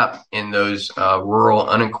gap in those rural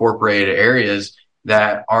unincorporated areas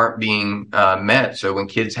that aren't being met. So when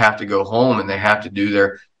kids have to go home and they have to do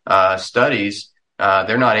their studies,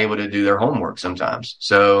 they're not able to do their homework sometimes.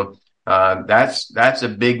 So that's a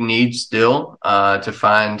big need still to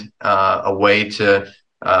find a way to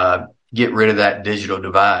get rid of that digital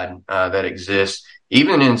divide that exists.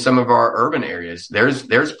 Even in some of our urban areas,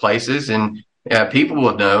 there's places, and people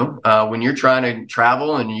will know when you're trying to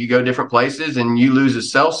travel and you go different places and you lose a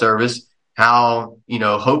cell service, how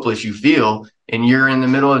hopeless you feel. And you're in the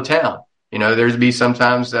middle of town. There's be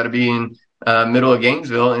sometimes that'll be in middle of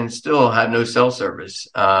Gainesville and still have no cell service.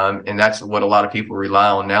 And that's what a lot of people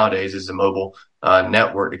rely on nowadays, is the mobile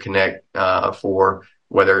network to connect for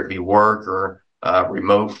whether it be work or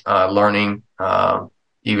remote learning,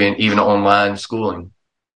 even online schooling.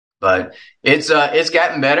 But it's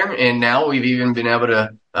gotten better, and now we've even been able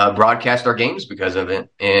to broadcast our games because of it,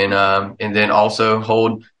 and then also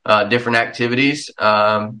hold different activities,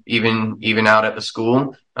 even out at the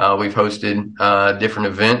school. We've hosted different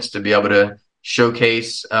events to be able to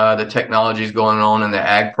showcase the technologies going on in the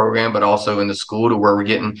ag program, but also in the school, to where we're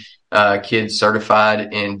getting kids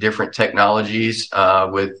certified in different technologies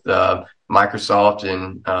with Microsoft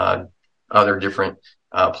and other different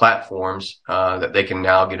platforms that they can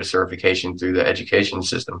now get a certification through the education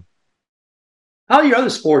system. How are your other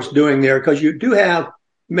sports doing there? Because you do have,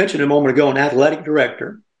 you mentioned a moment ago, an athletic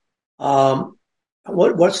director.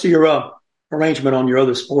 What's your arrangement on your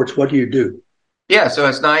other sports? What do you do? Yeah, so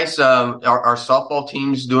it's nice. Our softball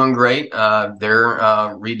team's doing great. They're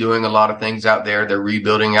redoing a lot of things out there. They're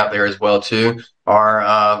rebuilding out there as well too. Our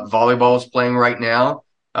volleyball is playing right now.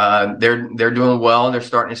 They're doing well. They're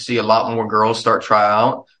starting to see a lot more girls start try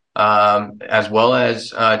out, as well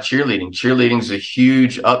as cheerleading. Cheerleading's a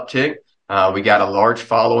huge uptick. We got a large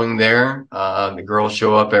following there. The girls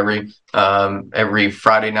show up every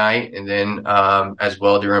Friday night, and then as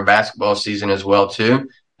well during basketball season as well too.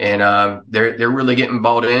 And they're really getting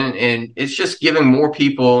bought in, and it's just giving more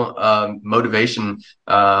people motivation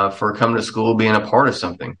for coming to school, being a part of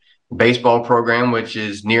something. Baseball program, which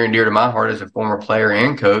is near and dear to my heart as a former player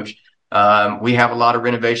and coach. We have a lot of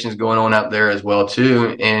renovations going on out there as well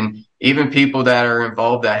too, and even people that are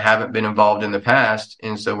involved that haven't been involved in the past.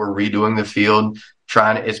 And so we're redoing the field.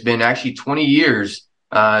 It's been actually 20 years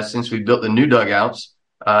since we built the new dugouts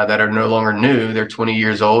that are no longer new. They're 20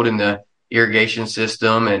 years old, in the irrigation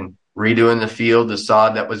system, and redoing the field, the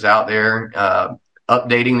sod that was out there,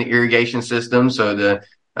 updating the irrigation system. So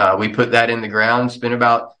we put that in the ground, spent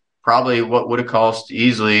about probably what would have cost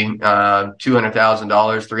easily $200,000,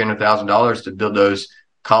 $300,000 to build those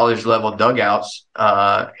college level dugouts,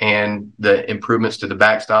 and the improvements to the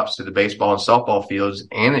backstops to the baseball and softball fields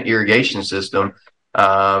and the irrigation system,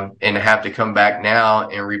 and have to come back now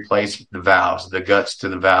and replace the valves, the guts to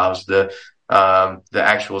the valves, the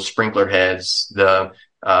actual sprinkler heads, the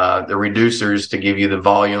reducers to give you the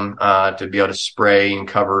volume to be able to spray and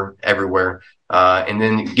cover everywhere, and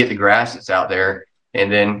then get the grass that's out there. And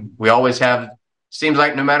then we always have, seems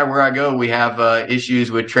like no matter where I go, we have issues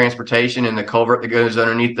with transportation and the culvert that goes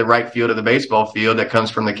underneath the right field of the baseball field that comes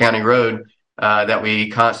from the county road that we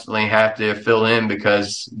constantly have to fill in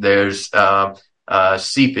because there's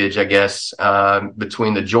seepage, I guess,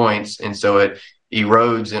 between the joints. And so it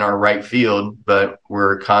erodes in our right field, but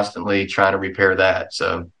we're constantly trying to repair that.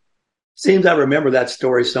 So seems I remember that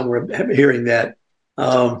story somewhere, hearing that.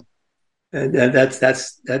 And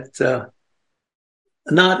that's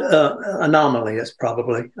not anomalous,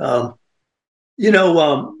 probably.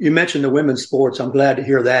 You mentioned the women's sports. I'm glad to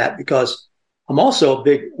hear that, because I'm also a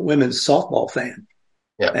big women's softball fan.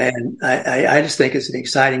 Yeah. And I just think it's an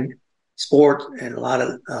exciting sport, and a lot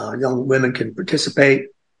of young women can participate.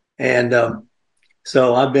 And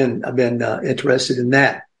so I've been interested in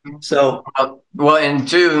that. So well, and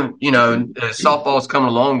two, softball's coming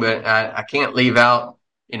along, but I can't leave out,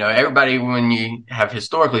 everybody, when you have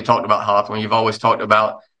historically talked about Hawthorne, you've always talked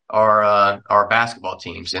about our basketball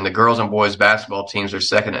teams, and the girls and boys basketball teams are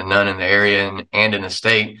second to none in the area and in the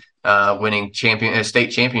state, winning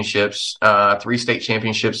state championships, 3 state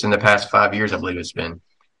championships in the past 5 years, I believe it's been.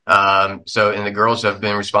 And the girls have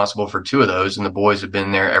been responsible for 2 of those, and the boys have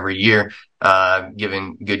been there every year,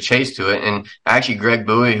 giving good chase to it. And actually, Greg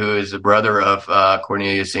Bowie, who is the brother of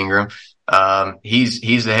Cornelius Ingram,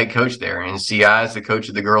 he's the head coach there, and CI is the coach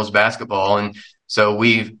of the girls basketball. And so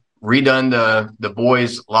we've redone the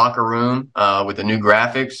boys locker room with the new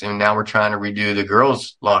graphics, and now we're trying to redo the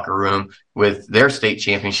girls locker room with their state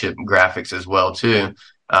championship graphics as well too.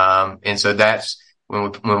 And so that's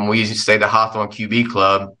when we say the Hawthorne QB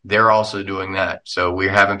Club, they're also doing that. So we're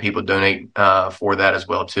having people donate for that as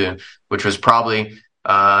well too, which was probably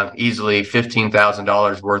easily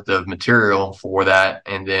 $15,000 worth of material for that,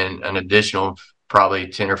 and then an additional probably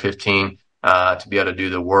 10 or 15 to be able to do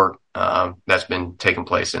the work that's been taking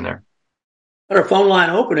place in there. Got our phone line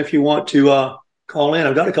open if you want to call in.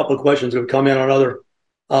 I've got a couple of questions that have come in on another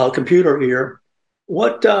computer here.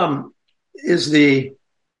 What is the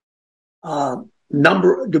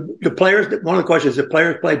number? The players? One of the questions: do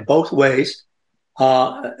players play both ways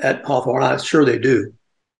at Hawthorne? I'm sure they do.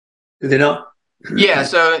 Do they not? Yeah.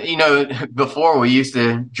 So, before we used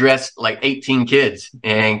to dress like 18 kids,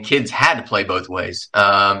 and kids had to play both ways.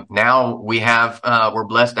 Now we have, we're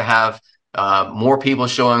blessed to have more people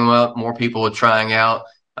showing up, more people trying out.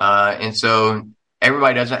 And so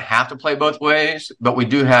everybody doesn't have to play both ways, but we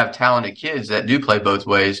do have talented kids that do play both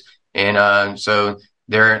ways. And so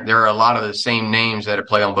there are a lot of the same names that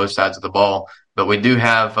play on both sides of the ball. But we do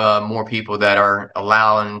have more people that are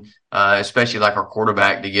allowing, especially like our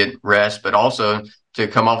quarterback, to get rest, but also to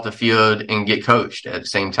come off the field and get coached at the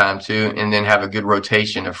same time too, and then have a good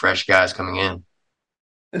rotation of fresh guys coming in.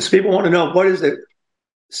 And so people want to know, what is the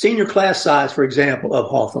senior class size, for example, of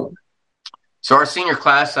Hawthorne? So our senior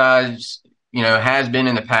class size, has been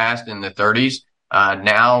in the past in the 30s.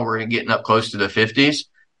 Now we're getting up close to the 50s.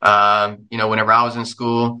 Whenever I was in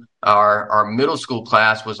school, our middle school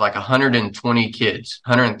class was like 120 kids,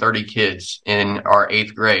 130 kids in our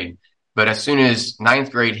 8th grade. But as soon as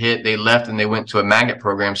 9th grade hit, they left and they went to a magnet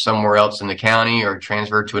program somewhere else in the county or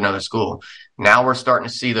transferred to another school. Now we're starting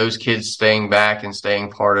to see those kids staying back and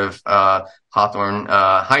staying part of Hawthorne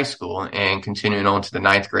High School and continuing on to the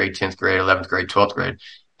 9th grade, 10th grade, 11th grade, 12th grade.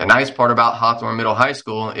 The nice part about Hawthorne Middle High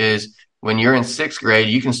School is when you're in 6th grade,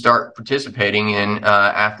 you can start participating in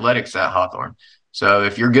athletics at Hawthorne. So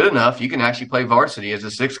if you're good enough, you can actually play varsity as a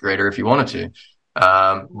 6th grader if you wanted to.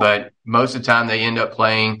 But most of the time they end up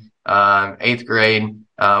playing 8th grade.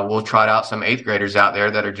 We'll trot out some 8th graders out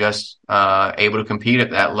there that are just able to compete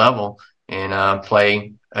at that level and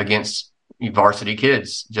play against varsity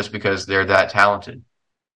kids just because they're that talented.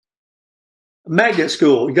 Magnet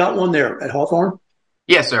school, you got one there at Hawthorne?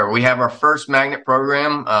 Yes, sir. We have our first magnet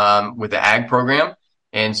program with the ag program.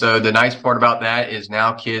 And so the nice part about that is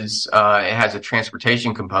now kids, it has a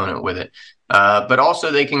transportation component with it. But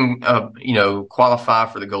also they can, qualify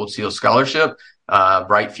for the Gold Seal Scholarship,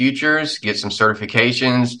 Bright Futures, get some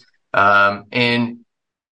certifications, and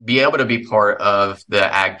be able to be part of the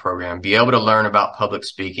ag program, be able to learn about public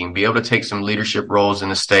speaking, be able to take some leadership roles in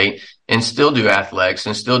the state and still do athletics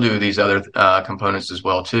and still do these other components as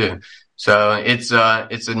well too. So it's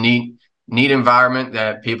a neat environment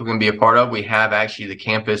that people can be a part of. We have actually the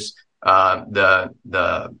campus,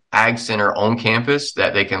 the ag center on campus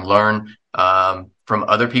that they can learn from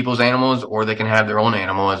other people's animals, or they can have their own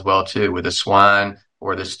animal as well too, with the swine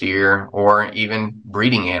or the steer, or even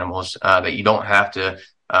breeding animals that you don't have to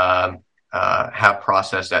have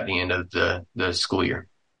processed at the end of the school year.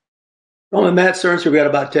 Well, with Matt Surrency, we've got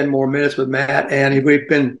about 10 more minutes with Matt, and we've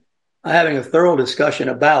been having a thorough discussion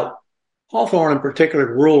about Hawthorne in particular,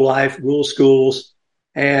 rural life, rural schools,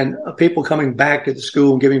 and people coming back to the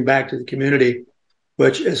school and giving back to the community,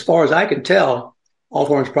 which, as far as I can tell,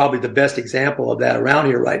 Hawthorne is probably the best example of that around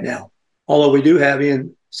here right now. Although we do have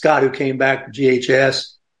Ian Scott, who came back to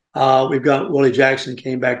GHS. We've got Willie Jackson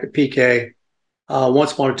came back to PK.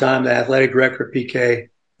 Once upon a time, the athletic director of PK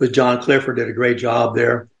was John Clifford, did a great job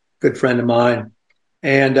there, good friend of mine.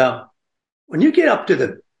 And when you get up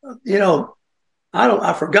to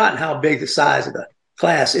I've forgotten how big the size of the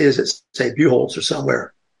class is at, say, Buchholz or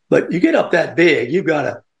somewhere. But you get up that big, you've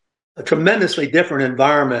got a tremendously different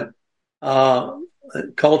environment,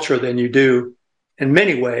 culture than you do in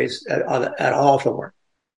many ways at Hawthorne.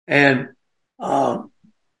 And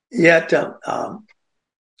yet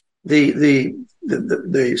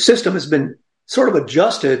the system has been sort of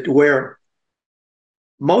adjusted to where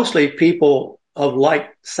mostly people of like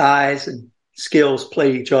size and skills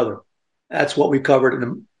play each other. That's what we covered in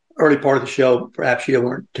the early part of the show. Perhaps you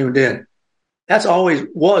weren't tuned in. That's always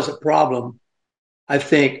was a problem, I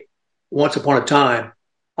think, once upon a time.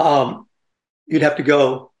 You'd have to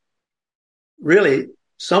go really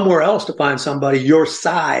somewhere else to find somebody your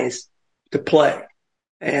size to play.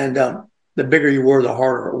 And the bigger you were, the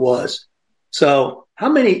harder it was. So how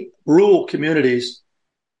many rural communities,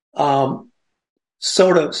 so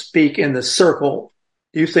to speak, in the circle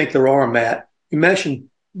do you think there are, Matt? You mentioned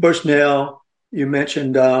Bushnell, you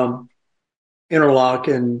mentioned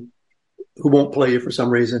Interlochen, who won't play you for some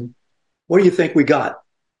reason. What do you think we got?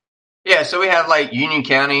 Yeah, so we have like Union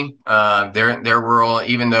County. They're rural,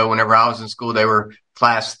 even though whenever I was in school, they were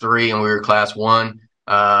class 3 and we were class 1.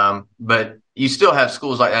 But you still have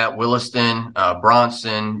schools like that: Williston,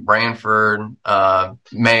 Bronson, Branford,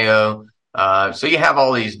 Mayo. So you have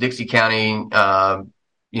all these Dixie County,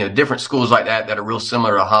 different schools like that are real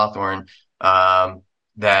similar to Hawthorne.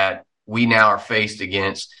 That we now are faced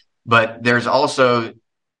against, but there's also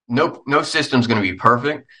no system's going to be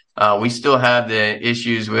perfect. We still have the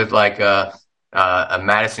issues with like a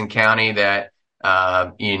Madison County that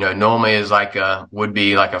normally is would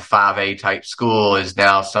be like a 5A type school, is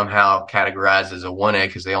now somehow categorized as a 1A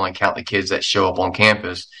because they only count the kids that show up on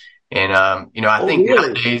campus. And I think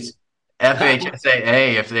nowadays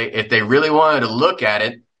FHSAA, if they really wanted to look at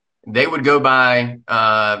it, they would go by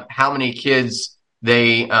how many kids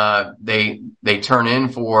they turn in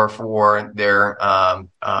for their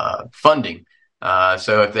funding.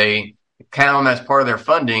 So if they count them as part of their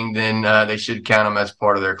funding, then they should count them as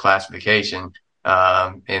part of their classification,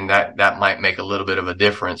 and that might make a little bit of a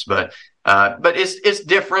difference. But it's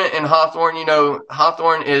different in Hawthorne.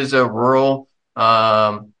 Hawthorne is a rural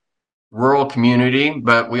community,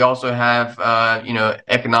 but we also have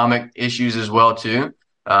economic issues as well too.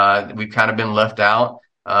 We've kind of been left out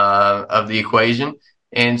of the equation.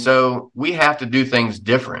 And so we have to do things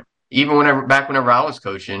different. Even whenever I was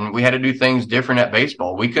coaching, we had to do things different at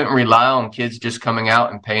baseball. We couldn't rely on kids just coming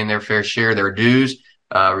out and paying their fair share. Their dues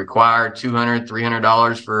required $200,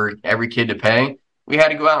 $300 for every kid to pay. We had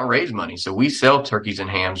to go out and raise money. So we sell turkeys and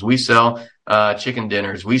hams. We sell chicken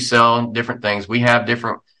dinners. We sell different things. We have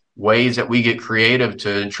different ways that we get creative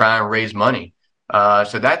to try and raise money.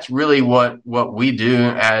 So that's really what we do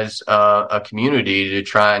as a community to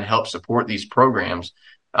try and help support these programs.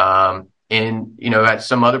 And, at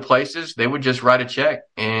some other places, they would just write a check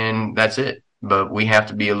and that's it. But we have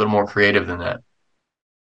to be a little more creative than that.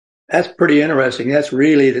 That's pretty interesting. That's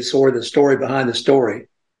really the story behind the story,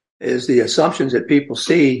 is the assumptions that people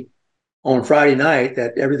see on Friday night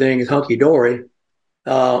that everything is hunky-dory.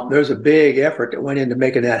 There's a big effort that went into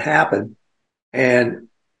making that happen. And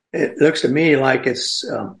it looks to me like it's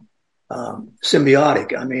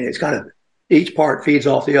symbiotic. I mean, it's kind of each part feeds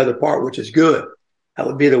off the other part, which is good. That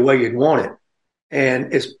would be the way you'd want it.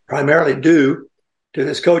 And it's primarily due to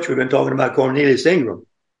this coach we've been talking about, Cornelius Ingram,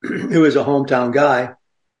 who is a hometown guy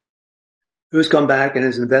who's come back and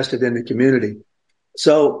is invested in the community.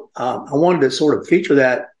 So I wanted to sort of feature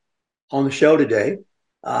that on the show today.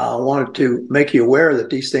 I wanted to make you aware that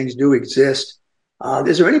these things do exist.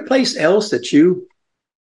 Is there any place else that you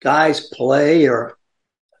guys play, or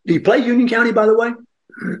do you play Union County, by the way?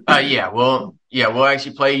 We'll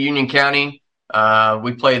actually play Union County.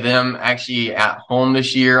 We play them actually at home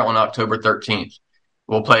this year on October 13th.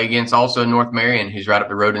 We'll play against also North Marion, who's right up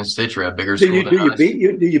the road in Citra, a bigger school than us. Do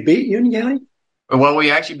you beat Union County? Well,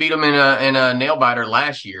 we actually beat them in a nail biter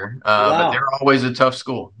last year, but they're always a tough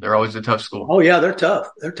school. Oh yeah, they're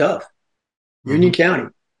tough. Union County.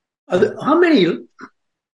 How many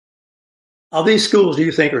of these schools do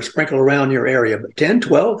you think are sprinkled around your area? 10,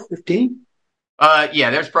 12, 15?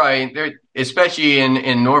 There's probably, especially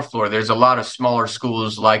in North Florida, there's a lot of smaller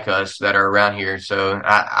schools like us that are around here. So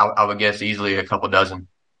I would guess easily a couple dozen.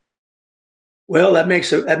 Well, that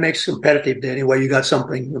makes competitive anyway. You got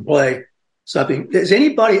something to play. Something. Does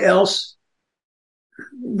anybody else,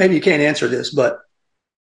 maybe you can't answer this, but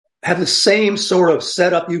have the same sort of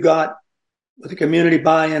setup you got with the community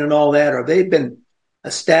buy-in and all that? Or have they been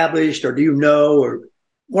established, or do you know? Or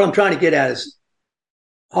what I'm trying to get at is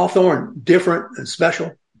Hawthorne different and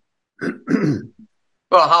special? Well,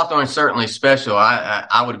 Hawthorne's certainly special.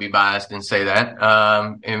 I would be biased and say that.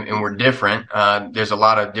 And we're different. There's a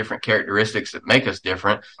lot of different characteristics that make us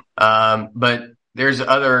different. But there's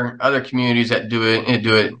other communities that do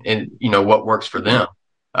it and what works for them.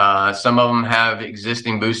 Some of them have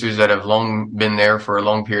existing boosters that have long been there for a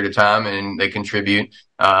long period of time, and they contribute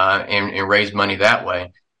and raise money that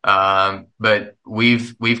way. But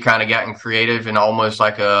we've kind of gotten creative and almost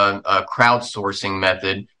like a crowdsourcing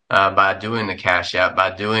method by doing the Cash App,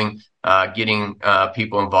 by getting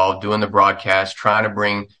people involved, doing the broadcast, trying to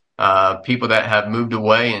bring people that have moved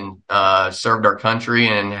away and served our country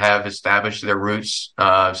and have established their roots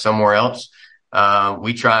somewhere else.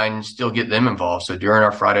 We try and still get them involved. So during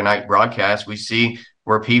our Friday night broadcast, we see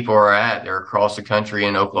where people are at. They're across the country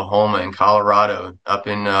in Oklahoma and Colorado, up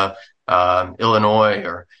in Illinois,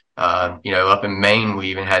 or up in Maine. We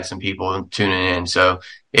even had some people tuning in. So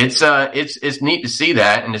it's neat to see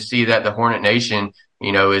that, and to see that the Hornet Nation,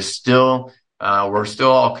 is still we're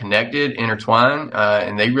still all connected, intertwined,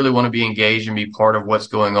 and they really want to be engaged and be part of what's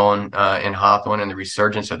going on in Hawthorne and the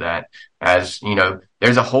resurgence of that. As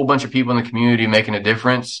there's a whole bunch of people in the community making a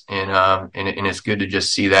difference, and it's good to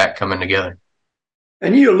just see that coming together.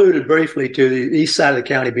 And you alluded briefly to the east side of the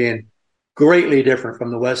county being greatly different from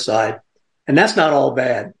the west side, and that's not all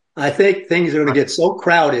bad. I think things are going to get so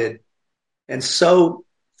crowded and so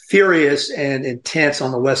furious and intense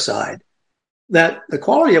on the west side that the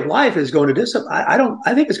quality of life is going to disappear.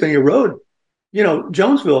 I think it's going to erode.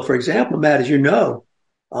 Jonesville, for example, Matt, as you know,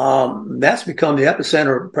 that's become the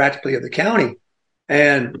epicenter practically of the county.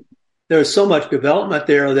 And there's so much development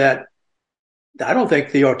there that I don't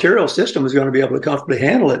think the arterial system is going to be able to comfortably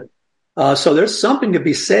handle it. So there's something to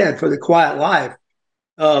be said for the quiet life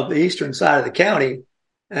of the eastern side of the county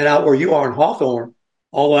and out where you are in Hawthorne.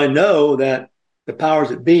 Although I know that the powers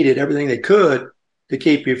that be did everything they could to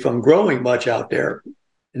keep you from growing much out there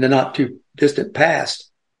in the not too distant past.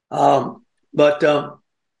 But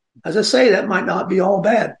as I say, that might not be all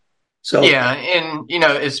bad. So yeah, and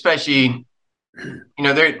especially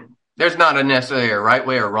there's not a necessarily a right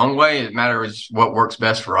way or wrong way. It matters what works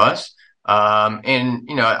best for us.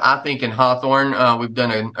 I think in Hawthorne we've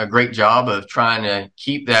done a great job of trying to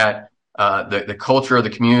keep that the culture of the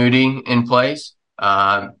community in place.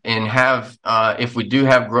 And have, if we do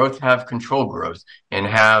have growth, have controlled growth, and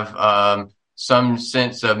have some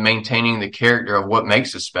sense of maintaining the character of what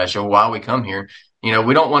makes us special while we come here. We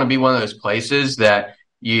don't want to be one of those places that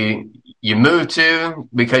you move to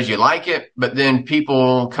because you like it, but then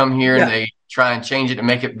people come here and they try and change it to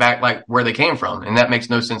make it back like where they came from. And that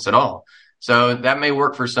makes no sense at all. So that may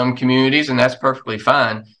work for some communities, and that's perfectly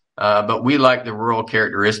fine. But we like the rural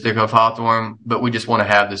characteristic of Hawthorne, but we just want to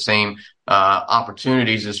have the same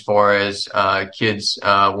opportunities as far as kids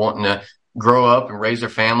wanting to grow up and raise their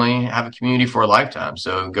family, have a community for a lifetime.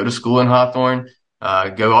 So go to school in Hawthorne,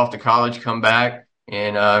 go off to college, come back,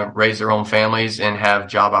 and raise their own families and have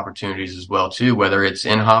job opportunities as well, too, whether it's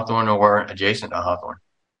in Hawthorne or adjacent to Hawthorne.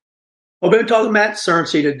 Well, we've been talking to Matt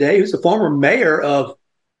Surrency today, who's the former mayor of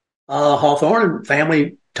Hawthorne, and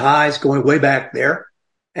family ties going way back there,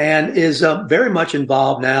 and is very much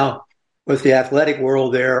involved now with the athletic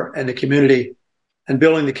world there and the community and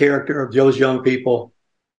building the character of those young people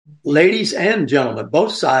ladies and gentlemen,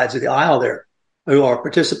 both sides of the aisle there, who are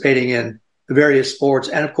participating in the various sports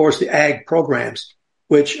and, of course, the ag programs,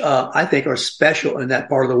 which I think are special in that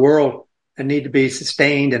part of the world and need to be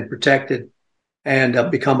sustained and protected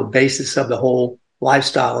and become a basis of the whole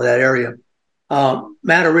lifestyle of that area.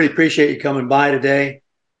 Matt, I really appreciate you coming by today.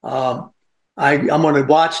 I'm going to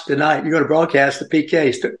watch tonight. You're going to broadcast the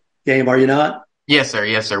PK game, are you not? Yes, sir.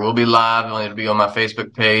 Yes, sir. We'll be live. It'll be on my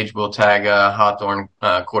Facebook page. We'll tag Hawthorne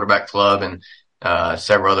Quarterback Club and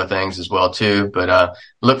several other things as well, too. But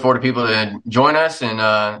look forward to people to join us and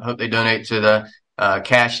hope they donate to the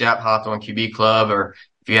Cash App Hawthorne QB Club. Or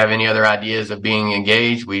if you have any other ideas of being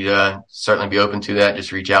engaged, we'd certainly be open to that.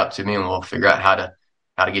 Just reach out to me and we'll figure out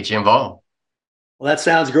how to get you involved. Well, that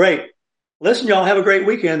sounds great. Listen, y'all, have a great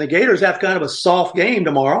weekend. The Gators have kind of a soft game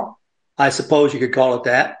tomorrow. I suppose you could call it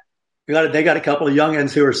that. They got a couple of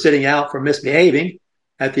youngins who are sitting out for misbehaving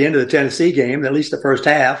at the end of the Tennessee game, at least the first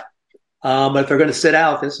half. But if they're going to sit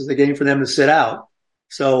out, this is the game for them to sit out.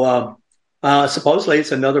 So supposedly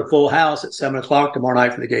it's another full house at 7:00 tomorrow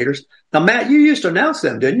night for the Gators. Now, Matt, you used to announce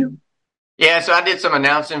them, didn't you? Yeah, so I did some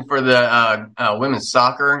announcing for the women's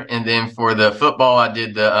soccer, and then for the football, I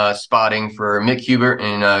did the spotting for Mick Hubert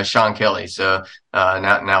and Sean Kelly. So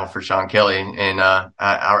now for Sean Kelly, and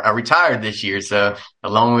I retired this year. So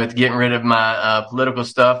along with getting rid of my political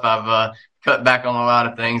stuff, I've cut back on a lot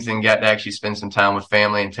of things and got to actually spend some time with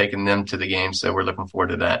family and taking them to the game. So we're looking forward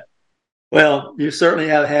to that. Well, you certainly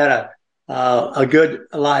have had a good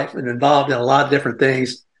life and involved in a lot of different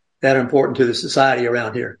things that are important to the society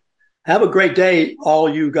around here. Have a great day, all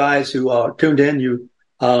you guys who tuned in, you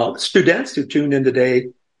students who tuned in today,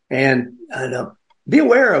 and be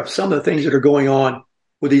aware of some of the things that are going on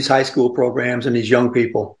with these high school programs and these young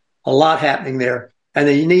people. A lot happening there, and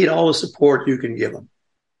they need all the support you can give them.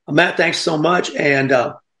 Matt, thanks so much, and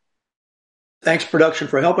thanks, production,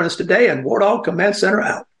 for helping us today, and War Dog Command Center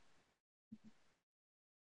out.